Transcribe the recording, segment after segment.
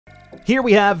Here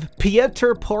we have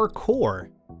Pieter Parkour.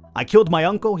 I killed my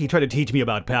uncle, he tried to teach me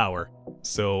about power.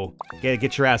 So,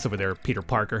 get your ass over there, Peter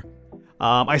Parker.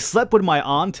 I slept with my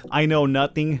aunt, I know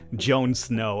nothing, Jon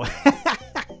Snow.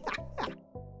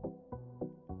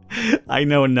 I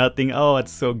know nothing, oh,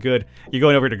 it's so good. You're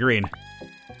going over to green.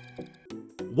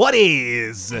 What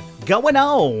is going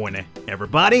on,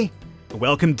 everybody?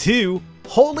 Welcome to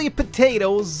Holy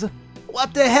Potatoes.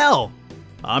 What the hell?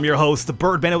 I'm your host, the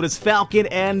Birdman Otis Falcon,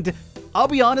 and I'll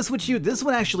be honest with you, this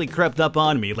one actually crept up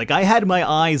on me. Like, I had my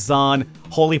eyes on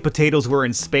Holy Potatoes Were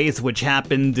in Space, which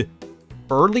happened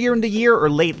earlier in the year or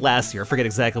late last year. I forget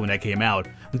exactly when that came out.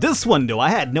 This one, though, I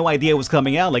had no idea it was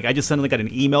coming out. Like, I just suddenly got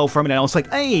an email from it, and I was like,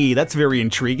 hey, that's very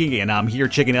intriguing, and I'm here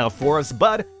checking it out for us.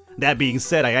 But that being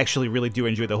said, I actually really do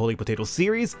enjoy the Holy Potato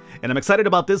series, and I'm excited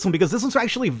about this one because this one's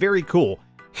actually very cool.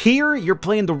 Here, you're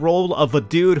playing the role of a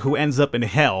dude who ends up in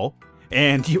hell,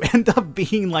 and you end up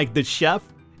being like the chef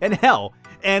in hell.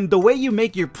 And the way you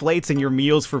make your plates and your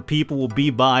meals for people will be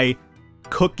by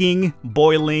cooking,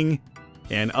 boiling,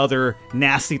 and other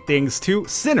nasty things to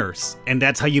sinners. And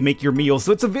that's how you make your meals.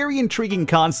 So it's a very intriguing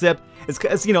concept.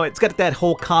 It's, you know, it's got that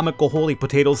whole comical Holy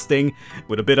Potatoes thing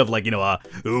with a bit of like, you know,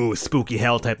 ooh, spooky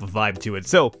hell type of vibe to it.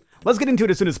 So let's get into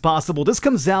it as soon as possible. This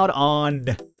comes out on,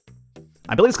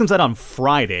 I believe this comes out on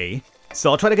Friday. So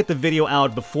I'll try to get the video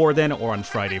out before then or on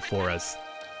Friday for us.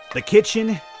 The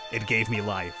kitchen, it gave me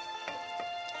life.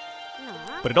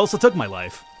 But it also took my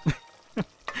life.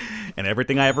 And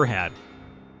everything I ever had.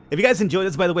 If you guys enjoyed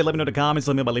this, by the way, let me know in the comments.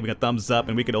 Let me know by leaving a thumbs up,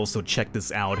 and we could also check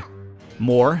this out.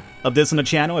 More of this on the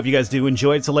channel if you guys do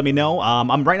enjoy it, so let me know.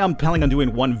 Right now I'm planning on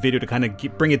doing one video to kind of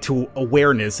bring it to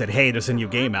awareness that, hey, there's a new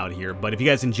game out here. But if you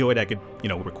guys enjoyed, I could, you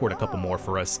know, record a couple more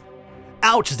for us.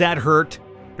 Ouch, that hurt.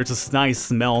 There's a nice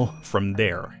smell from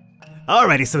there.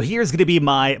 Alrighty, so here's gonna be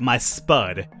my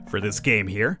spud for this game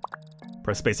here.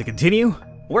 Press space to continue.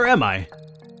 Where am I?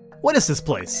 What is this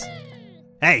place?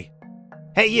 Hey!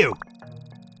 Hey, you!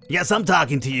 Yes, I'm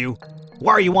talking to you.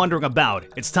 Why are you wandering about?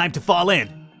 It's time to fall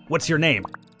in. What's your name?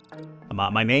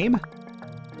 My name?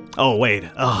 Oh, wait.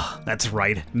 Oh, that's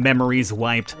right. Memories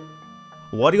wiped.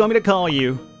 What do you want me to call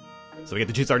you? So we get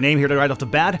to choose our name here right off the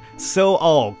bat? So,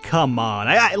 oh, come on.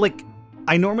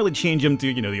 I normally change them to,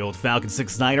 you know, the old Falcon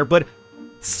 6'9"er, but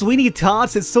Sweeny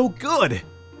Tots is so good.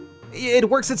 It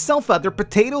works itself out. They're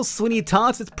potatoes, Sweeny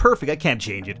Tots. It's perfect. I can't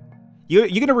change it. You're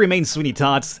gonna remain Sweeny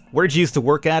Tots. Where'd you used to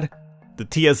work at? The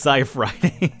TSI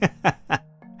Friday.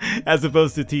 As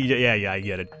opposed to TJ. Yeah, I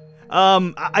get it.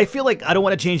 I feel like I don't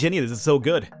want to change any of this. It's so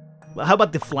good. Well, how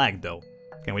about the flag, though?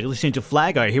 Can we just change the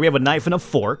flag? Alright, here we have a knife and a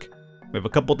fork. We have a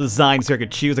couple designs here I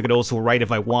could choose. I could also write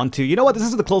if I want to. You know what? This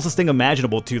is the closest thing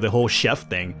imaginable to the whole chef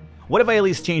thing. What if I at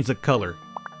least change the color?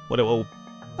 Oh,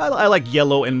 I like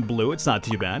yellow and blue. It's not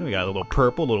too bad. We got a little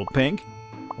purple, a little pink,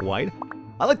 white.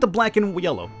 I like the black and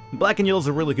yellow. Black and yellow is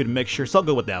a really good mixture, so I'll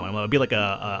go with that one. It'll be like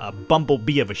a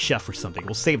bumblebee of a chef or something.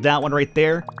 We'll save that one right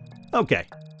there. Okay.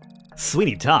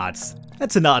 Sweeny Tots.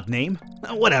 That's an odd name.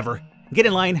 Whatever. Get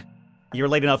in line. You're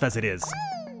late enough as it is.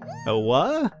 Oh,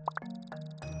 what?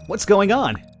 What's going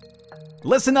on?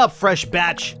 Listen up, fresh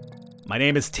batch. My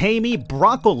name is Tammy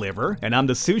Broccoliver, and I'm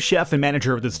the sous chef and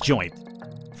manager of this joint.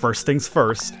 First things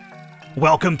first.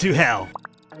 Welcome to hell.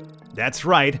 That's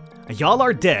right. Y'all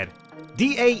are dead.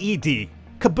 D-A-E-D.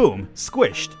 Kaboom.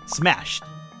 Squished. Smashed.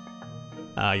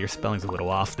 Your spelling's a little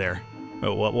off there.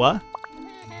 What?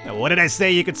 What did I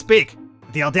say you could speak?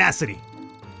 The audacity.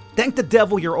 Thank the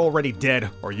devil you're already dead,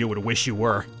 or you would wish you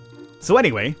were. So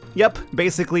anyway, yep,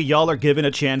 basically y'all are given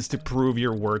a chance to prove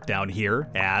your worth down here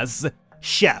as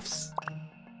chefs.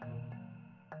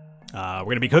 We're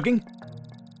gonna be cooking?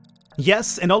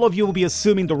 Yes, and all of you will be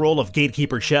assuming the role of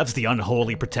gatekeeper chefs, the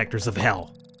unholy protectors of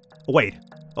hell. Wait.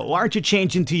 Why aren't you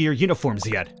changed into your uniforms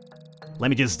yet?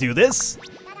 Let me just do this.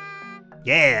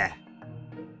 Yeah.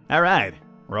 Alright,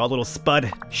 we're all little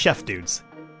spud chef dudes.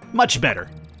 Much better.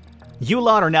 You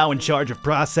lot are now in charge of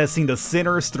processing the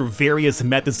sinners through various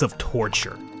methods of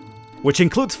torture, which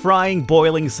includes frying,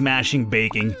 boiling, smashing,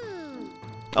 baking.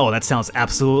 Oh, that sounds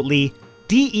absolutely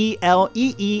D-E-L-E-E-S-H-O-U-S,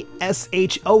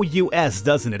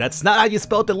 doesn't it? That's not how you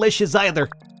spell delicious either.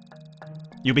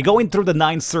 You'll be going through the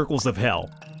 9 circles of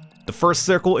hell. The first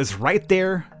circle is right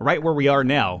there, right where we are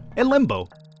now, in limbo.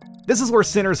 This is where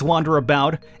sinners wander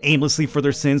about, aimlessly for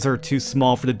their sins are too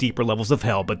small for the deeper levels of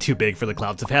hell, but too big for the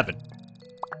clouds of heaven.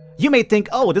 You may think,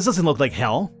 oh, this doesn't look like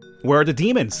hell. Where are the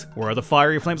demons? Where are the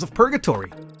fiery flames of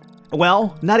purgatory?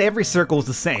 Well, not every circle is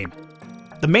the same.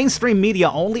 The mainstream media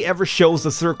only ever shows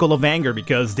the circle of anger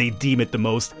because they deem it the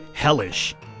most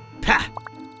hellish. Pah!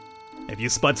 If you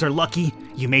spuds are lucky,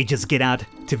 you may just get out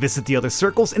to visit the other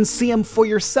circles and see them for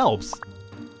yourselves.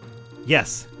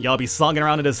 Yes, y'all be slogging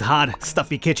around in this hot,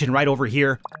 stuffy kitchen right over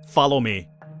here. Follow me.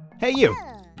 Hey, you.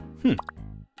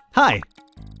 Hi.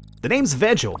 The name's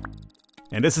Vigil.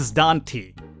 And this is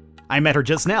Dante. I met her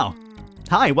just now.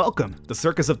 Hi, welcome. The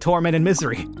Circus of Torment and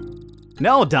Misery.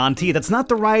 No, Dante, that's not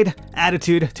the right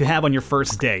attitude to have on your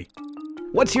first day.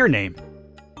 What's your name?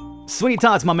 Sweeny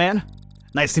Tots, my man.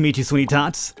 Nice to meet you, Sweeny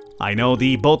Tots. I know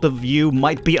the both of you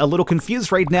might be a little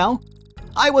confused right now.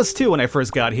 I was too when I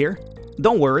first got here.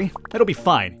 Don't worry, it'll be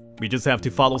fine. We just have to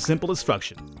follow simple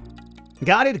instructions.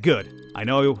 Got it? Good. I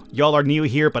know y'all are new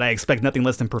here, but I expect nothing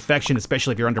less than perfection,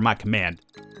 especially if you're under my command.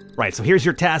 Right, so here's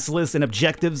your task list and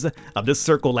objectives of this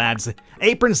circle, lads.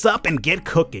 Aprons up and get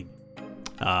cooking.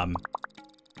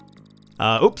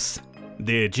 Oops.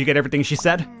 Did you get everything she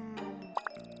said?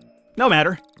 No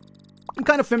matter. I'm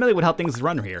kind of familiar with how things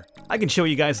run here. I can show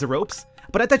you guys the ropes,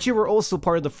 but I thought you were also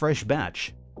part of the fresh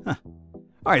batch. Huh.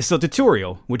 Alright, so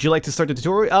tutorial. Would you like to start the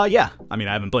tutorial? Yeah. I mean,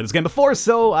 I haven't played this game before,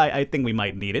 so I think we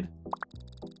might need it.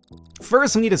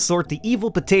 First, we need to sort the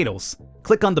evil potatoes.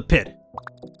 Click on the pit.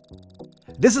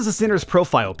 This is the sinner's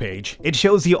profile page. It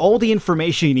shows you all the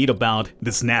information you need about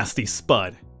this nasty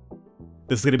spud.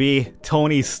 This is gonna be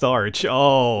Tony Stark.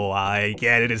 Oh, I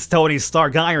get it. It's Tony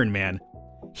Stark, Iron Man.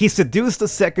 He seduced the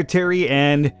secretary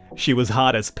and she was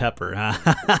hot as pepper.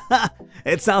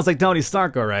 It sounds like Tony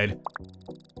Stark, alright.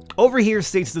 Over here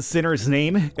states the sinner's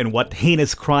name and what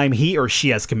heinous crime he or she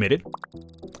has committed.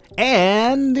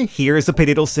 And here's the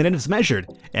potato synonyms measured.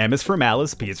 M is for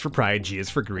malice, P is for pride, G is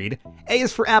for greed, A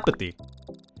is for apathy.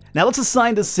 Now let's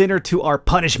assign the sinner to our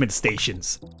punishment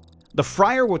stations. The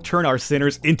friar will turn our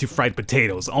sinners into fried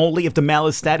potatoes, only if the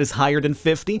malice stat is higher than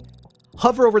 50.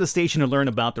 Hover over the station to learn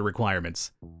about the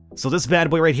requirements. So this bad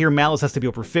boy right here, malice, has to be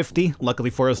over 50. Luckily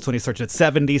for us, Tony starts at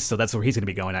 70, so that's where he's going to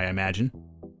be going, I imagine.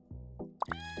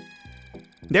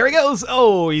 There he goes!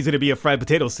 Oh, he's going to be a fried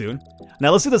potato soon.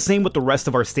 Now let's do the same with the rest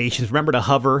of our stations. Remember to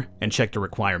hover and check the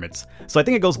requirements. So I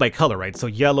think it goes by color, right? So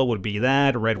yellow would be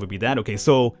that, red would be that. Okay,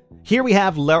 so here we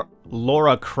have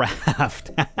Laura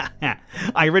Craft.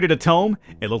 I rated a tome.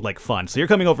 It looked like fun. So you're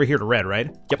coming over here to red,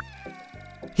 right? Yep.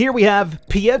 Here we have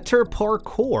Pieter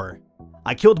Parkour.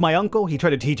 I killed my uncle. He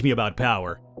tried to teach me about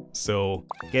power. So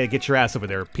get your ass over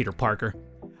there, Peter Parker.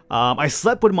 I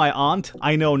slept with my aunt.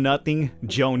 I know nothing.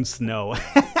 Jon Snow.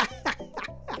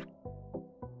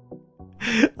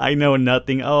 I know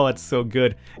nothing. Oh, it's so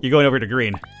good. You're going over to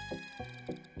green.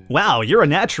 Wow, you're a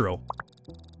natural.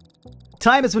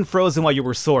 Time has been frozen while you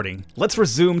were sorting. Let's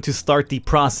resume to start the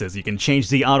process. You can change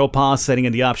the auto pause setting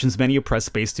in the options menu. Press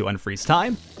space to unfreeze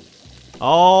time.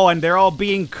 Oh, and they're all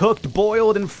being cooked,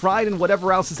 boiled, and fried, and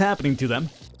whatever else is happening to them.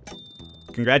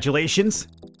 Congratulations.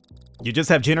 You just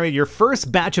have generated your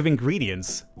first batch of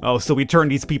ingredients. Oh, so we turn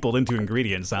these people into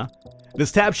ingredients, huh?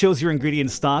 This tab shows your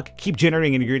ingredient stock. Keep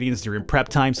generating ingredients during prep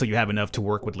time so you have enough to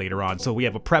work with later on. So we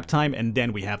have a prep time and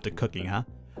then we have the cooking, huh?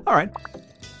 Alright.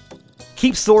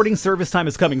 Keep sorting, service time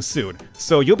is coming soon.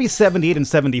 So you'll be 78 and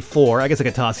 74. I guess I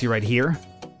could toss you right here.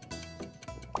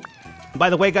 By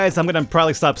the way, guys, I'm gonna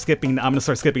probably stop skipping. I'm gonna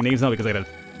start skipping names now because I gotta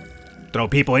throw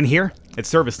people in here. It's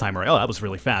service time, right? Oh, that was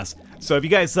really fast. So if you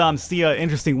guys see an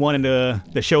interesting one and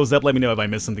that shows up, let me know if I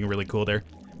missed something really cool there.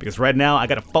 Because right now, I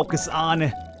gotta focus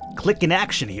on clicking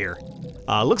action here.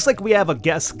 Looks like we have a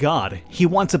guest god. He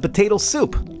wants a potato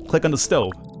soup. Click on the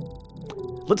stove.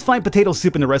 Let's find potato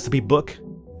soup in the recipe book,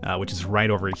 which is right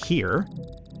over here.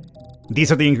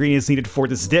 These are the ingredients needed for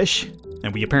this dish,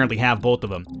 and we apparently have both of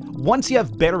them. Once you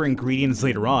have better ingredients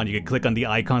later on, you can click on the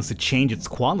icons to change its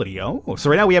quality. Oh, so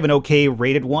right now we have an okay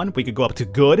rated one. We could go up to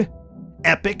good,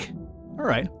 epic.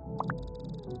 Alright.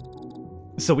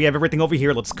 So we have everything over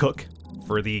here. Let's cook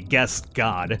for the guest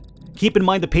god. Keep in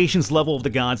mind the patience level of the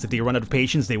gods. If they run out of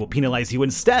patience, they will penalize you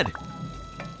instead.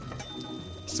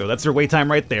 So that's their wait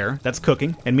time right there. That's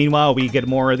cooking. And meanwhile, we get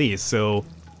more of these. So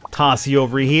toss you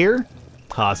over here.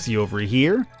 Toss you over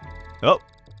here. Oh,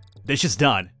 dish is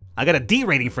done. I got a D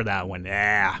rating for that one.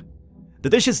 Yeah. The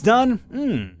dish is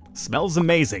done. Smells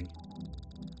amazing.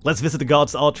 Let's visit the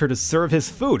god's altar to serve his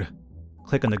food.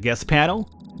 Click on the guest panel.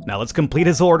 Now let's complete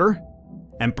his order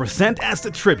and present as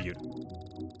the tribute.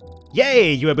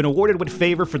 Yay! You have been awarded with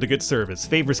favor for the good service.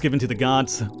 Favors given to the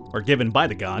gods, or given by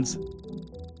the gods,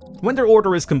 when their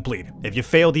order is complete. If you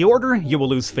fail the order, you will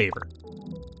lose favor.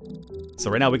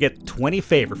 So right now we get 20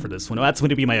 favor for this one. Oh, that's going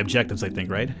to be my objectives, I think,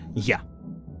 right? Yeah.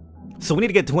 So we need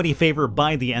to get 20 favor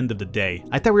by the end of the day.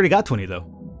 I thought we already got 20,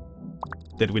 though.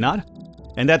 Did we not?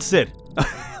 And that's it.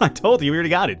 I told you, we already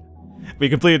got it. We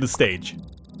completed the stage.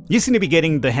 You seem to be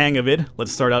getting the hang of it.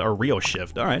 Let's start out our real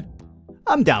shift. Alright.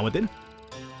 I'm down with it.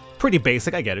 Pretty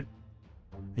basic, I get it.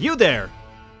 You there!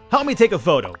 Help me take a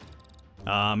photo.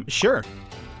 Sure.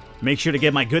 Make sure to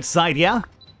get my good side, yeah?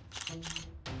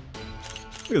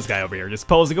 Look at this guy over here, just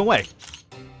posing away.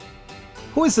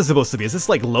 Who is this supposed to be? Is this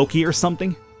like Loki or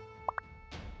something?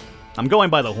 I'm going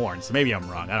by the horns. Maybe I'm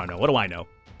wrong. I don't know. What do I know?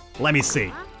 Let me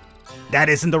see. That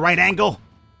isn't the right angle.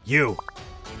 You.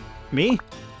 Me?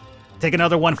 Take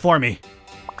another one for me.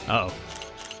 Uh-oh.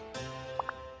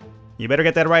 You better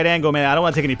get that right angle, man. I don't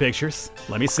want to take any pictures.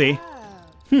 Let me see.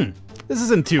 This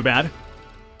isn't too bad.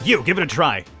 You, give it a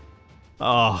try.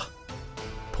 Oh.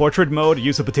 Portrait mode,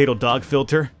 use a potato dog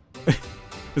filter.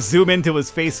 Zoom into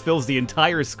his face fills the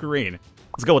entire screen.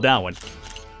 Let's go with that one.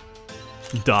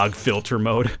 Dog filter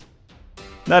mode.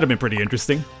 That'd have been pretty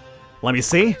interesting. Let me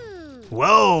see.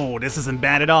 Whoa, this isn't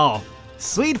bad at all.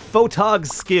 Sweet photog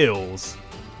skills.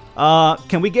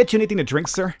 Can we get you anything to drink,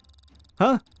 sir?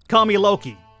 Huh? Call me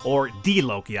Loki. Or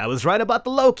D-Loki. I was right about the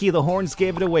Loki. The horns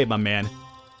gave it away, my man.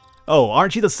 Oh,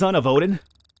 aren't you the son of Odin?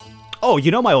 Oh,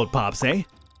 you know my old pops, eh?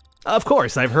 Of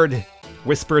course, I've heard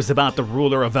whispers about the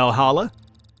ruler of Valhalla.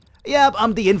 Yep,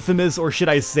 I'm the infamous, or should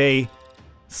I say,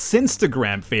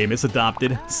 Sinstagram famous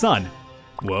adopted son.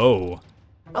 Whoa.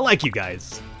 I like you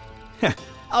guys.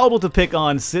 I'll be able to pick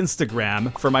on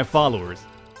Sinstagram for my followers.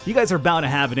 You guys are bound to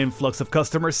have an influx of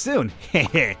customers soon.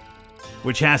 Hehe.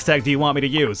 Which hashtag do you want me to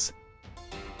use?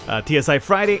 TSI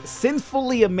Friday,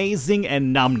 sinfully amazing,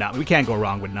 and nom nom. We can't go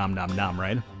wrong with nom nom nom,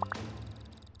 right?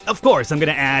 Of course, I'm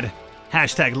gonna add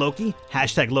hashtag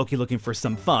Loki looking for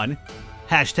some fun,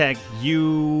 hashtag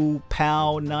you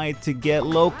pal night to get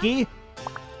Loki,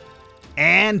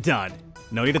 and done.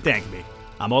 No need to thank me.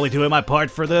 I'm only doing my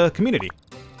part for the community.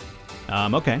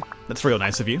 Okay, that's real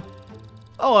nice of you.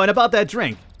 Oh, and about that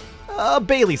drink.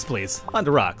 Bailey's, please, on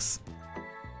the rocks.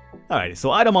 Alright,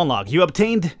 so item unlock. You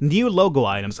obtained new logo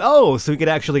items. Oh, so you could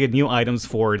actually get new items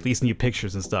for at least new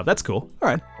pictures and stuff. That's cool.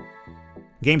 Alright.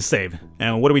 Game save.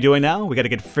 And what are we doing now? We gotta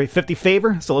get 50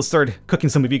 favor, so let's start cooking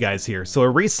some of you guys here. So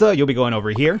Arisa, you'll be going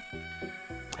over here.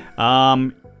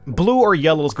 Blue or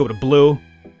yellow, let's go to blue.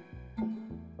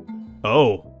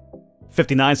 Oh.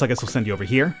 59, so I guess we'll send you over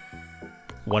here.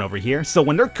 One over here. So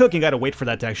when they're cooking, gotta wait for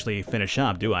that to actually finish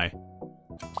up, do I?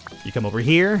 You come over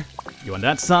here. You on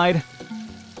that side.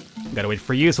 Gotta wait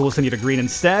for you, so we'll send you to green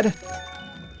instead.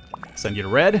 Send you to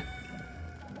red.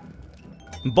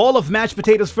 Bowl of mashed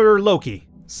potatoes for Loki.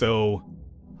 So,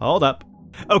 hold up.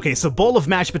 Okay, so bowl of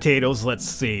mashed potatoes, let's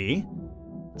see.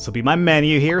 This will be my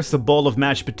menu here. So bowl of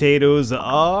mashed potatoes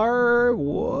are...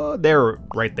 whoa, they're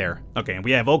right there. Okay,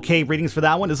 we have okay ratings for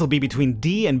that one. This will be between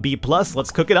D and B+.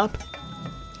 Let's cook it up.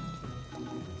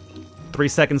 3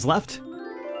 seconds left.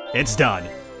 It's done.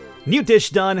 New dish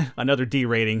done, another D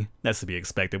rating. That's to be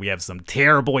expected. We have some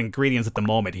terrible ingredients at the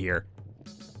moment here.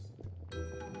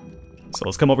 So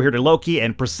let's come over here to Loki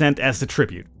and present as the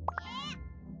tribute.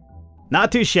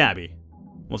 Not too shabby.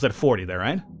 Almost at 40 there,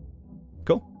 right?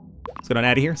 Cool. Let's get on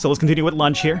out of here. So let's continue with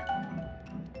lunch here.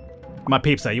 My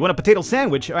peeps, you want a potato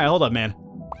sandwich? Alright, hold up, man.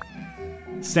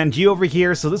 Send you over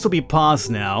here, so this will be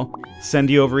paused now. Send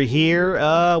you over here.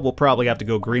 We'll probably have to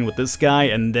go green with this guy,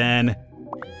 and then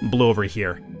blue over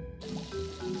here.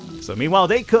 So meanwhile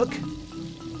they cook,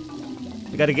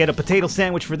 we gotta get a potato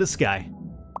sandwich for this guy.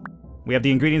 We have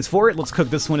the ingredients for it. Let's cook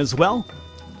this one as well.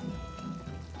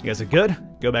 You guys are good.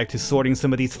 Go back to sorting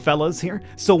some of these fellas here.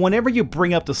 So whenever you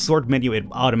bring up the sort menu, it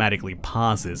automatically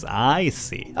pauses. I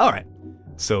see. Alright.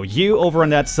 So you over on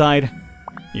that side,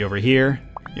 you over here,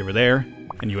 you over there,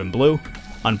 and you in blue.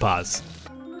 Unpause.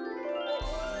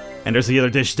 And there's the other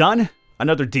dish done.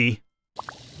 Another D.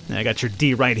 And I got your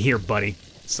D right here, buddy.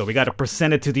 So we gotta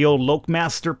present it to the old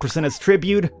Lokemaster, present as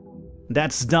tribute.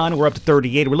 That's done, we're up to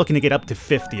 38. We're looking to get up to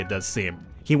 50, it does seem.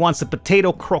 He wants a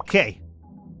potato croquet.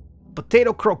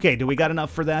 Potato croquet, do we got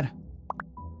enough for that?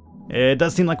 It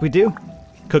does seem like we do.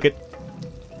 Cook it.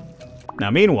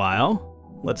 Now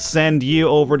meanwhile, let's send you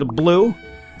over to blue.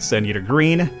 Send you to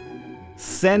green.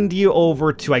 Send you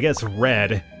over to, I guess,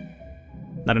 red.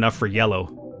 Not enough for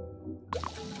yellow.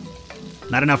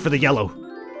 Not enough for the yellow.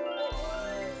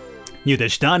 New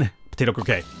dish done. Potato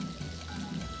croquet.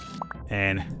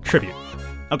 And tribute.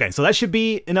 Okay, so that should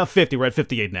be enough 50. We're at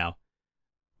 58 now.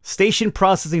 Station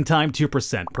processing time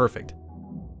 2%. Perfect.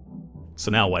 So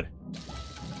now what?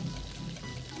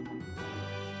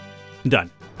 Done.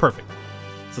 Perfect.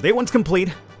 So day one's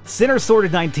complete. Sinner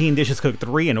sorted 19, dishes cooked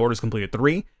 3, and orders completed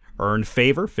 3. Earned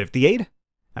favor 58.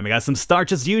 And we got some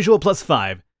starch as usual plus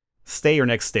 5. Stay or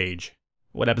next stage.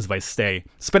 What happens if I stay?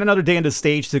 Spend another day on the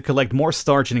stage to collect more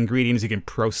starch and ingredients. You can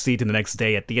proceed to the next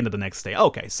day at the end of the next day.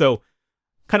 Okay, so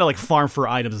kind of like farm for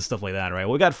items and stuff like that, right?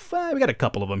 Well, we got a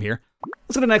couple of them here.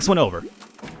 Let's get the next one over.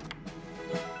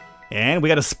 And we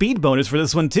got a speed bonus for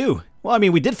this one too. Well, I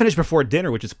mean, we did finish before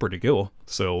dinner, which is pretty cool.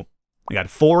 So, we got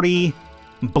 40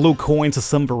 blue coins of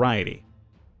some variety.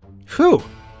 Whew!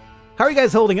 How are you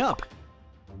guys holding up?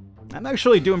 I'm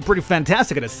actually doing pretty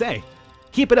fantastic, I gotta say.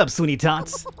 Keep it up, Sweeny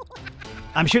Tots.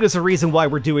 I'm sure there's a reason why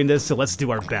we're doing this, so let's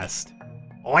do our best.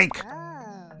 Oink!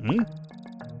 Hmm?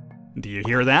 Do you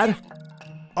hear that?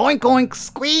 Oink oink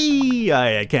squee!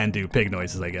 I can't do pig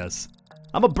noises, I guess.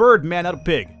 I'm a bird, man, not a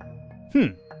pig.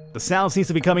 The sound seems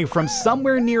to be coming from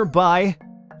somewhere nearby.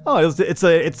 Oh, it's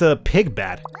a pig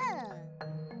bat.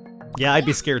 Yeah, I'd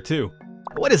be scared too.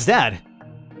 What is that?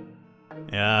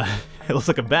 Yeah, it looks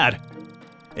like a bat.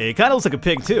 It kind of looks like a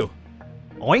pig too.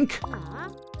 Oink!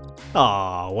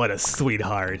 Aw, what a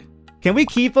sweetheart. Can we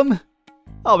keep him?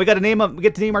 Oh, we get to name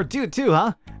our dude too,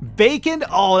 huh? Bacon?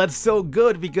 Oh, that's so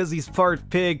good because he's part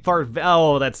pig, part...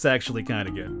 Oh, that's actually kind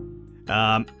of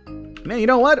good. Man, you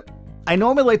know what? I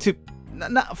normally like to...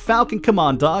 Falcon, come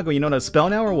on, dog. You know how to spell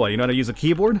now or what? You know how to use a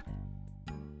keyboard?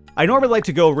 I normally like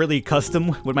to go really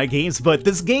custom with my games, but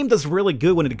this game does really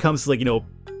good when it comes to, like, you know,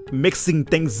 mixing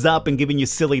things up and giving you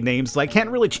silly names, so I can't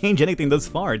really change anything thus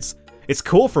far. It's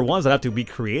cool for once. I have to be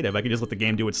creative. I can just let the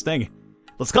game do its thing.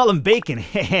 Let's call him Bacon.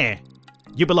 Heh.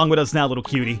 You belong with us now, little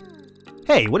cutie.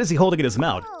 Hey, what is he holding in his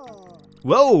mouth?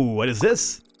 Whoa, what is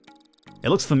this? It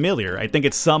looks familiar. I think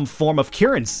it's some form of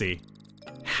currency.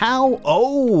 How?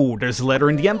 Oh, there's a letter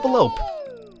in the envelope.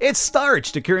 It's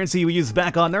starch, the currency we use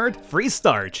back on Earth. Free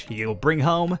starch. He's bringing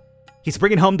home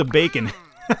the bacon.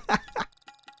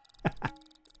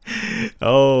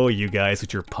 Oh, you guys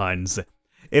with your puns.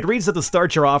 It reads that the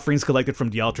starch are offerings collected from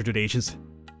the altered nations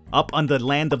up on the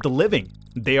land of the living.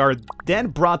 They are then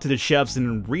brought to the chefs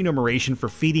in remuneration for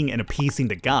feeding and appeasing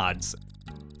the gods.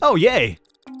 Oh, yay!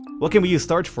 What can we use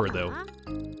starch for, though?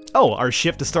 Oh, our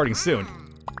shift is starting soon.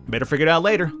 Better figure it out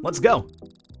later. Let's go.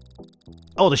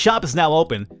 Oh, the shop is now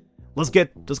open. Let's go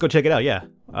check it out, yeah.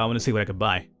 I want to see what I can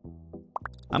buy.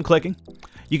 I'm clicking.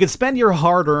 You can spend your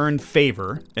hard-earned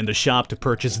favor in the shop to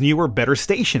purchase newer, better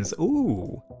stations.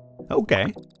 Ooh,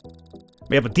 okay.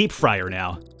 We have a deep fryer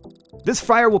now. This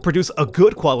fryer will produce a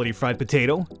good quality fried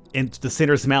potato, and the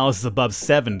sinner's malice is above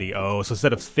 70. Oh, so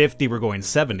instead of 50, we're going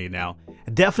 70 now.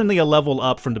 Definitely a level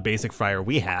up from the basic fryer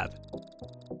we have.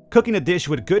 Cooking a dish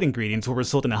with good ingredients will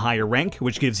result in a higher rank,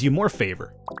 which gives you more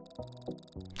favor.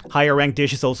 Higher ranked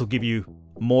dishes also give you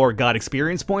more god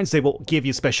experience points. They will give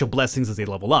you special blessings as they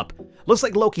level up. Looks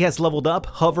like Loki has leveled up.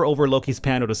 Hover over Loki's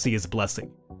panel to see his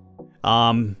blessing.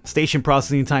 Station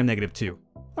processing time -2.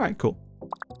 Alright, cool.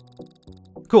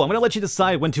 Cool, I'm gonna let you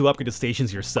decide when to upgrade the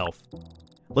stations yourself.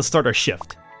 Let's start our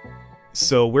shift.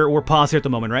 So we're paused here at the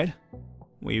moment, right?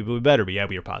 We better be, yeah,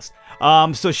 we are paused.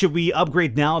 So should we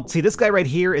upgrade now? See, this guy right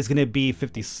here is gonna be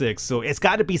 56, so it's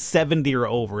gotta be 70 or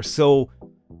over. So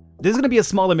there's gonna be a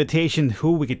small limitation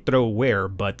who we could throw where,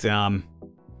 but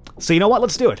so you know what?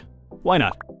 Let's do it. Why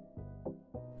not?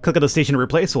 Click on the station to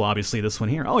replace, well, obviously this one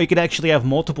here. Oh, you could actually have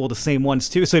multiple of the same ones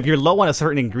too. So if you're low on a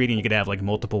certain ingredient, you could have like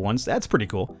multiple ones. That's pretty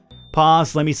cool.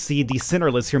 Pause, let me see the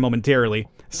center list here momentarily.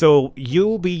 So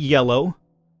you'll be yellow.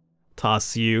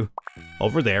 Toss you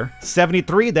over there.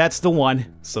 73, that's the one.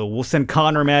 So we'll send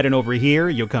Connor Madden over here.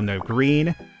 You'll come to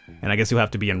green. And I guess you'll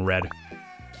have to be in red.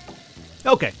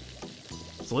 Okay.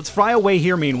 So let's fry away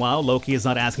here meanwhile. Loki is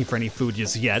not asking for any food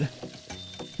just yet.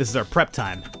 This is our prep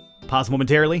time. Pause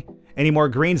momentarily. Any more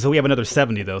green? So we have another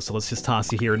 70 though, so let's just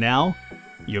toss you here now.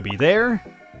 You'll be there.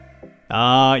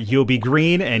 You'll be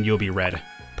green, and you'll be red.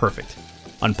 Perfect.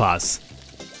 Unpause.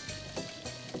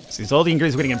 So these are all the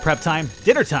ingredients we're getting in prep time.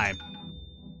 Dinner time!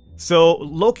 So,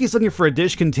 Loki's looking for a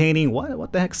dish containing...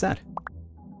 What the heck's that?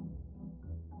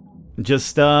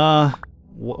 Just,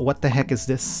 what the heck is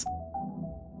this?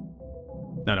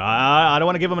 No, I don't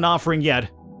want to give him an offering yet.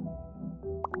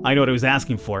 I know what he was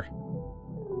asking for.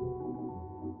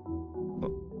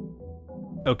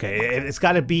 Okay, it's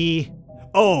gotta be...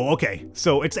 Oh, okay.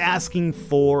 So it's asking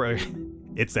for...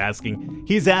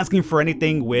 He's asking for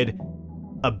anything with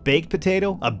a baked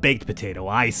potato? A baked potato,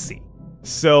 I see.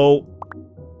 So,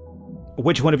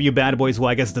 which one of you bad boys? Well,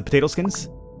 I guess the potato skins?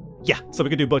 Yeah, so we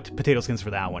could do both potato skins for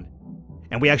that one.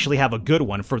 And we actually have a good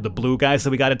one for the blue guys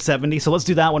that we got at 70, so let's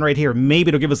do that one right here. Maybe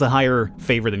it'll give us a higher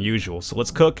favor than usual. So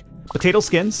let's cook potato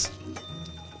skins.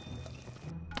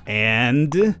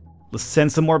 And... let's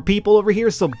send some more people over here,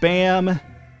 so bam,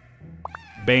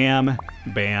 bam,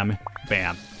 bam,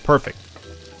 bam. Perfect.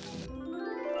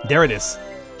 There it is.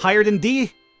 Higher than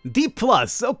D? D+.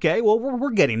 Okay, well, we're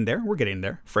getting there. We're getting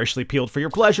there. Freshly peeled for your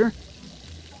pleasure.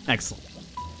 Excellent.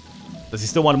 Does he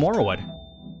still want more or what?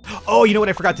 Oh, you know what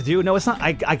I forgot to do? No, it's not.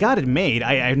 I got it made.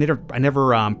 I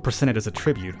never presented as a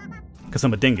tribute. Because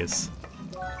I'm a dingus.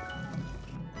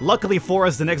 Luckily for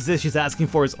us, the next dish he's asking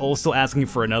for is also asking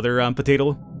for another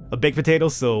potato, a baked potato,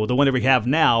 so the one that we have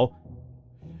now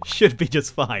should be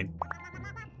just fine.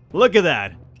 Look at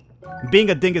that.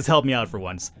 Being a dingus helped me out for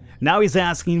once. Now he's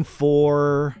asking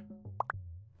for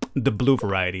the blue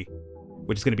variety,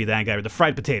 which is going to be that guy with the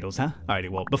fried potatoes, huh? Alrighty,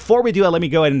 well, before we do that, let me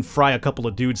go ahead and fry a couple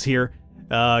of dudes here.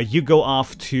 You go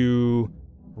off to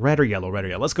red or yellow? Red or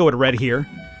yellow? Let's go with red here.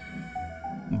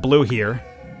 Blue here.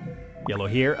 Yellow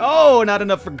here. Oh, not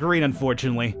enough for green,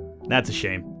 unfortunately. That's a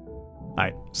shame.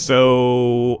 Alright,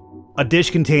 so a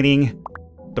dish containing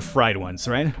the fried ones,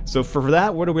 right? So for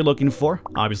that, what are we looking for?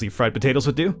 Obviously, fried potatoes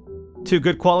would do. 2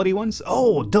 good quality ones.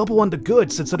 Oh, double on the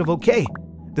goods instead of okay.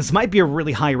 This might be a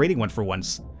really high rating one for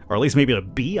once. Or at least maybe a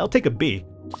B. I'll take a B.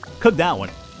 Cook that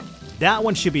one. That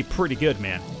one should be pretty good,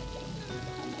 man.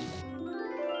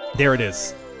 There it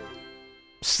is.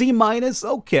 C minus?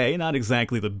 Okay, not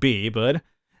exactly the B, but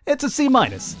it's a C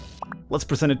minus. Let's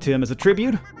present it to him as a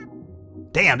tribute.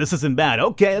 Damn, this isn't bad.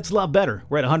 Okay, that's a lot better.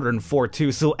 We're at 104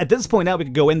 too, so at this point now we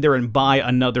could go in there and buy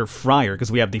another fryer,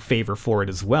 because we have the favor for it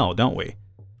as well, don't we?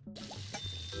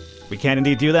 We can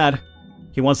indeed do that.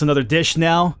 He wants another dish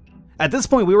now. At this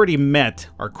point, we already met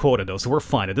our quota, though, so we're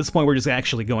fine. At this point, we're just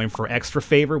actually going for extra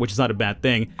favor, which is not a bad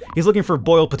thing. He's looking for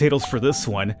boiled potatoes for this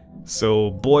one.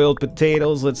 So, boiled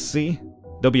potatoes, let's see.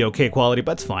 They'll be okay quality,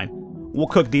 but that's fine. We'll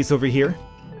cook these over here.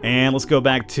 And let's go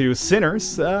back to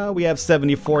sinners. We have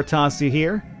 74. Toss you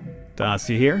here. Toss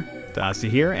you here. Toss you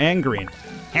here. And green.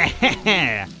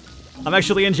 I'm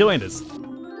actually enjoying this.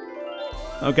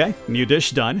 Okay, new dish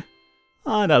done.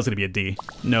 That was going to be a D.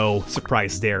 No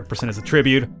surprise there. Present as a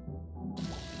tribute.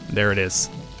 There it is.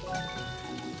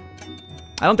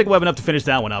 I don't think we'll have enough to finish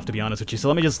that one off, to be honest with you. So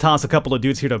let me just toss a couple of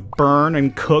dudes here to burn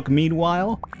and cook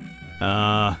meanwhile.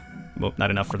 Well,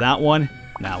 not enough for that one.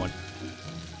 That one.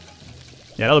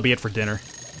 Yeah, that'll be it for dinner.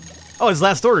 Oh, it's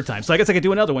last order time, so I guess I could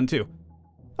do another one too.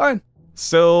 Alright.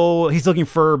 So he's looking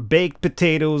for baked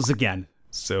potatoes again.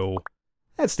 So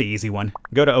that's the easy one.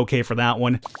 Go to OK for that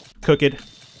one. Cook it.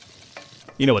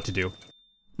 You know what to do.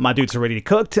 My dudes are ready to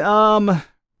cook.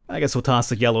 I guess we'll toss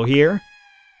the yellow here.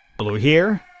 Blue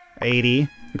here. 80.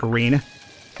 Green.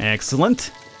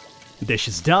 Excellent. Dish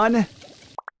is done.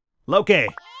 Okay.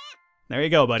 There you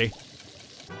go, buddy.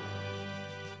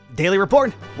 Daily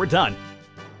report. We're done.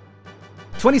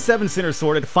 27 sinners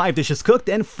sorted, 5 dishes cooked,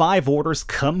 and 5 orders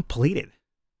completed.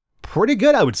 Pretty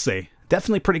good, I would say.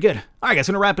 Definitely pretty good. Alright guys,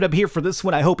 I'm gonna wrap it up here for this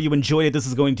one. I hope you enjoyed it. This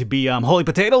is going to be holy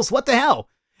potatoes. What the hell?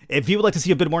 If you would like to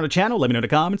see a bit more on the channel, let me know in the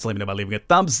comments. Let me know by leaving a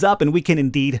thumbs up, and we can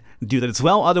indeed do that as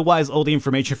well. Otherwise, all the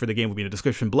information for the game will be in the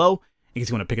description below, in case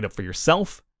you want to pick it up for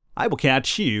yourself. I will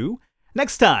catch you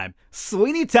next time.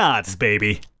 Sweeny Tots,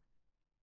 baby.